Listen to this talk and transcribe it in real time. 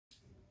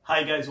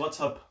Hi guys,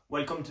 what's up?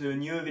 Welcome to a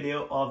new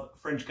video of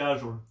French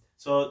Casual.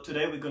 So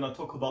today we're gonna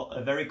talk about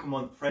a very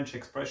common French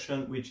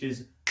expression, which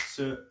is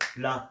se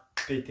la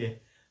péter.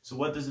 So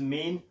what does it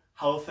mean?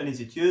 How often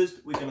is it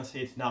used? We're gonna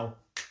say it now.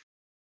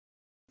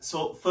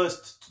 So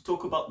first, to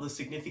talk about the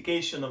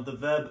signification of the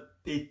verb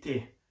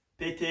péter.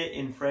 Péter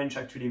in French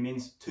actually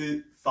means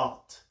to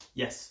fart.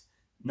 Yes,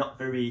 not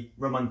very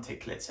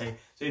romantic, let's say.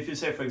 So if you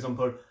say, for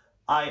example,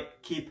 I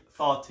keep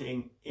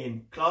farting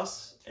in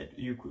class,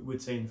 you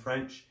would say in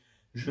French,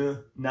 je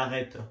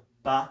n'arrête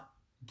pas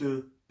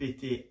de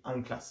péter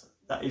en classe.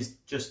 That is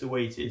just the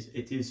way it is.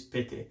 It is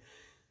péter.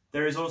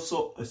 There is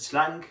also a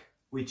slang,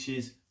 which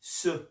is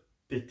se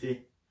péter.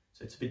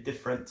 So it's a bit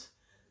different.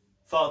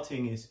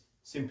 Farting is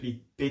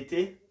simply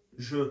péter.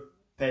 Je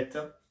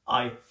pète.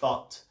 I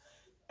fart.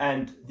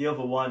 And the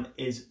other one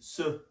is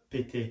se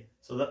péter.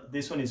 So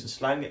this one is a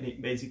slang and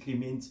it basically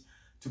means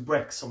to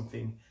break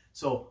something.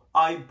 So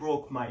I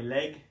broke my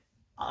leg.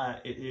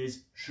 It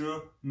is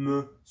je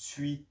me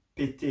suis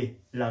pété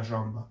la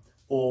jambe.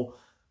 Or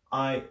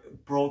I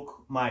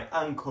broke my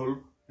ankle.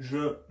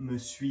 Je me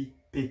suis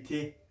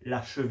pété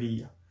la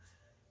cheville.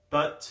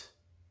 But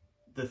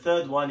the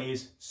third one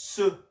is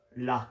se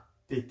la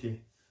péter.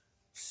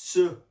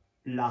 Se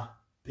la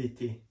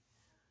péter.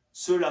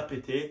 Se la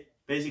péter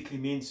basically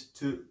means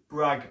to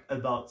brag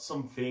about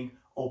something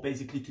or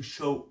basically to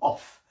show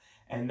off.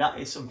 And that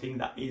is something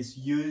that is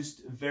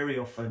used very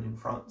often in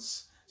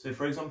France. So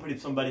for example,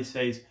 if somebody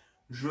says,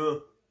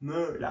 je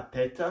me la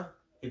pète,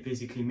 it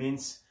basically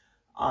means,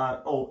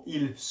 or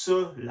il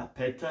se la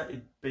pète,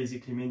 it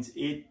basically means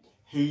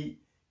he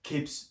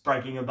keeps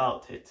bragging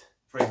about it,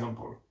 for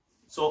example.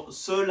 So,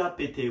 se la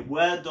péter,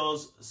 where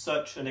does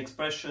such an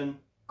expression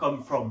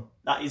come from?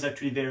 That is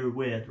actually very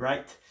weird,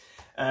 right?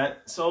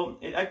 So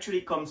it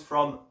actually comes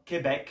from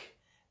Quebec,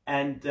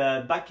 and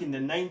back in the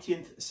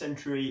 19th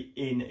century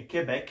in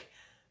Quebec,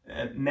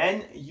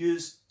 men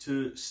used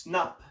to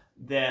snap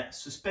their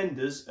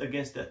suspenders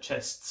against their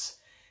chests,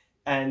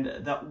 and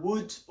that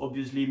would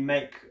obviously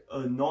make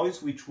a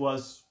noise which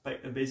was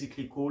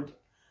basically called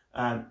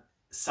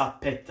ça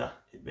pète.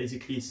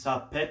 Basically,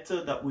 ça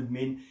pète, that would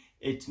mean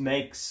it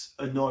makes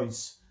a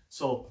noise.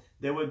 So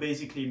they were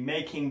basically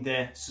making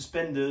their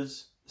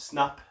suspenders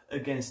snap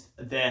against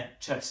their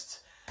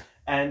chests.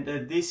 And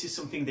this is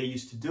something they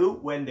used to do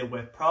when they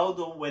were proud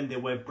or when they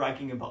were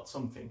bragging about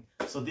something.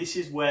 So this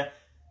is where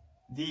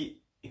the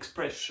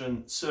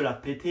expression se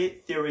la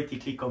péter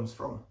theoretically comes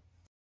from.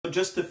 So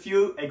just a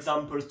few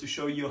examples to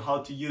show you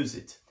how to use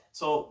it.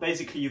 So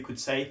basically you could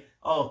say,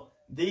 oh,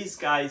 this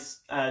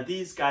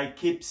guy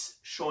keeps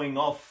showing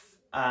off.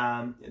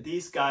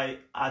 This guy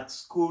at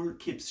school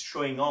keeps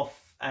showing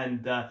off,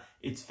 and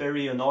it's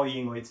very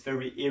annoying or it's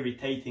very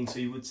irritating. So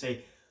you would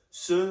say,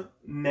 ce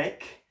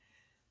mec,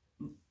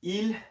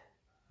 il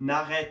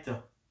n'arrête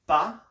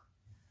pas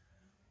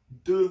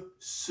de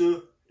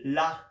se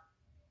la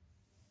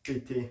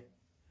péter.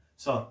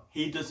 So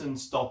he doesn't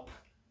stop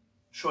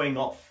showing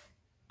off,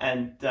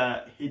 and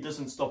he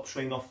doesn't stop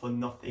showing off for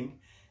nothing,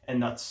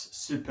 and that's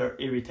super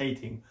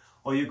irritating.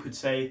 Or you could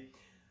say,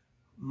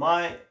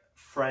 my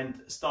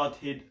friend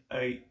started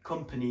a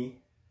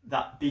company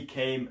that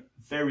became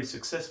very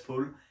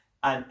successful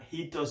and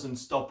he doesn't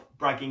stop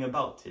bragging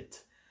about it.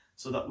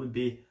 So that would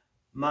be,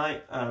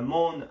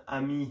 mon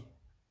ami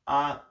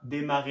a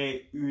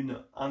démarré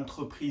une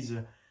entreprise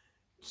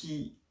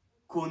qui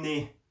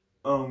connaît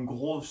un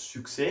gros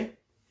succès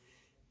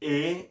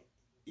et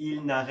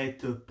il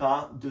n'arrête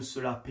pas de se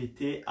la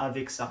péter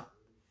avec ça.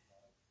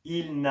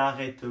 Il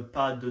n'arrête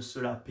pas de se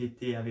la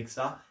péter avec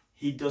ça.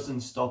 He doesn't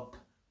stop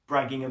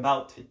bragging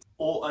about it.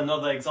 Or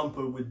another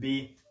example would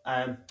be,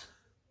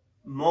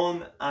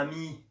 mon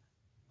ami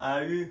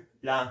a eu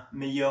la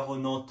meilleure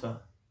note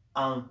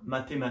en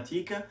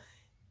mathématiques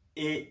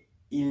et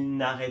il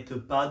n'arrête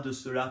pas de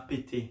se la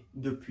péter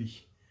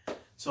depuis.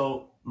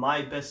 So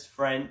my best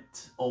friend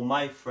or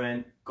my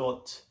friend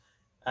got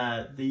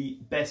the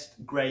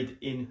best grade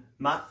in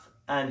math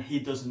and he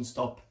doesn't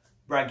stop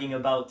bragging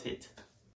about it.